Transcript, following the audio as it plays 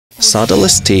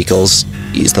Saudargas Tīkls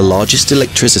is the largest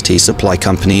electricity supply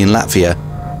company in Latvia.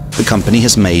 The company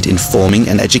has made informing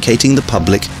and educating the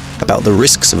public about the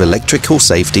risks of electrical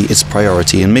safety its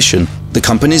priority and mission. The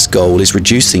company's goal is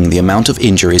reducing the amount of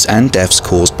injuries and deaths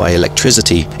caused by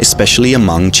electricity, especially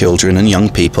among children and young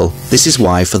people. This is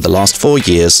why for the last 4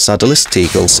 years Saudargas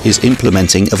Tīkls is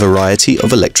implementing a variety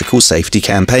of electrical safety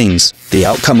campaigns. The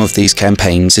outcome of these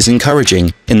campaigns is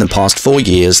encouraging. In the past 4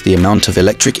 years, the amount of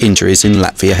electric injuries in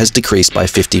Latvia has decreased by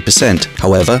 50%.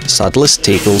 However, Saudargas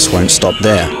Tīkls won't stop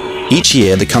there. Each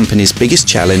year, the company's biggest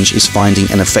challenge is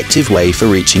finding an effective way for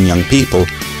reaching young people,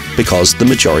 because the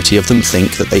majority of them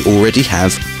think that they already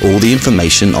have all the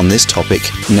information on this topic.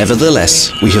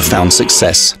 Nevertheless, we have found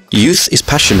success. Youth is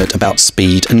passionate about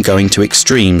speed and going to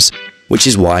extremes, which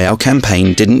is why our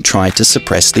campaign didn't try to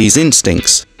suppress these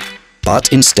instincts,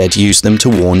 but instead used them to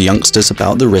warn youngsters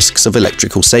about the risks of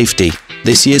electrical safety.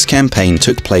 This year's campaign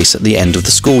took place at the end of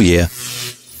the school year.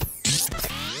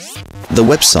 The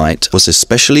website was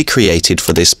especially created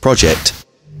for this project,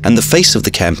 and the face of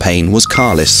the campaign was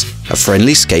Kārlis, a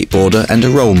friendly skateboarder and a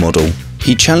role model.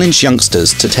 He challenged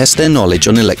youngsters to test their knowledge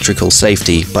on electrical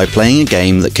safety by playing a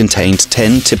game that contained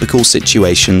 10 typical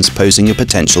situations posing a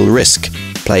potential risk.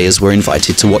 Players were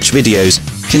invited to watch videos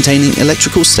containing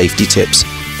electrical safety tips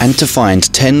and to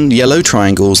find 10 yellow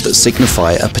triangles that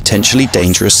signify a potentially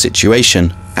dangerous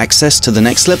situation. Access to the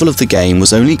next level of the game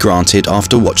was only granted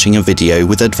after watching a video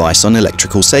with advice on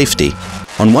electrical safety.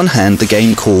 On one hand, the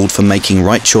game called for making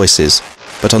right choices,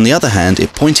 but on the other hand,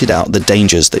 it pointed out the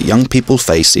dangers that young people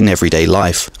face in everyday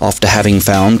life. After having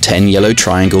found 10 yellow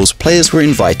triangles, players were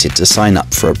invited to sign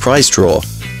up for a prize draw.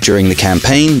 During the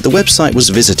campaign, the website was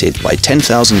visited by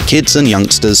 10,000 kids and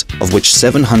youngsters, of which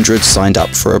 700 signed up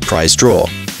for a prize draw.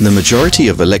 The majority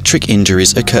of electric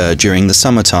injuries occur during the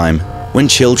summertime, when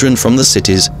children from the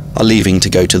cities are leaving to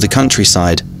go to the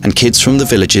countryside, and kids from the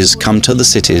villages come to the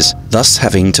cities, thus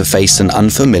having to face an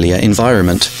unfamiliar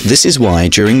environment. This is why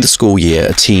during the school year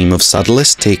a team of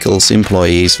Saudargas Tīkls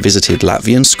employees visited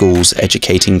Latvian schools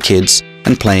educating kids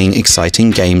and playing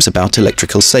exciting games about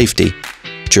electrical safety.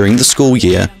 During the school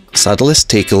year, Saudargas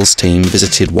Tīkls team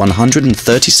visited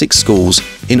 136 schools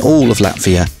in all of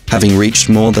Latvia, having reached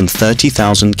more than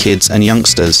 30,000 kids and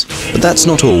youngsters. But that's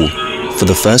not all. For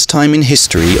the first time in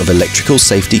history of electrical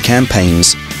safety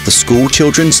campaigns, the school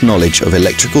children's knowledge of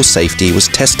electrical safety was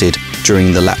tested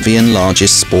during the Latvian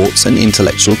largest sports and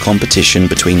intellectual competition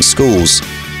between schools,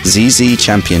 ZZ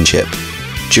Championship.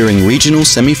 During regional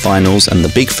semi-finals and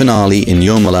the big finale in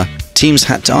Jūrmala, teams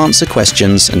had to answer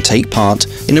questions and take part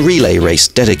in a relay race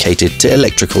dedicated to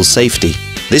electrical safety.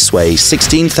 This way,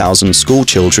 16,000 school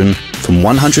children from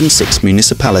 106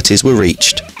 municipalities were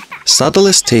reached.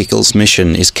 Saudargas Tīkls'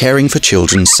 mission is caring for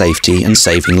children's safety and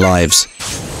saving lives.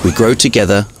 We grow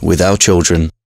together with our children.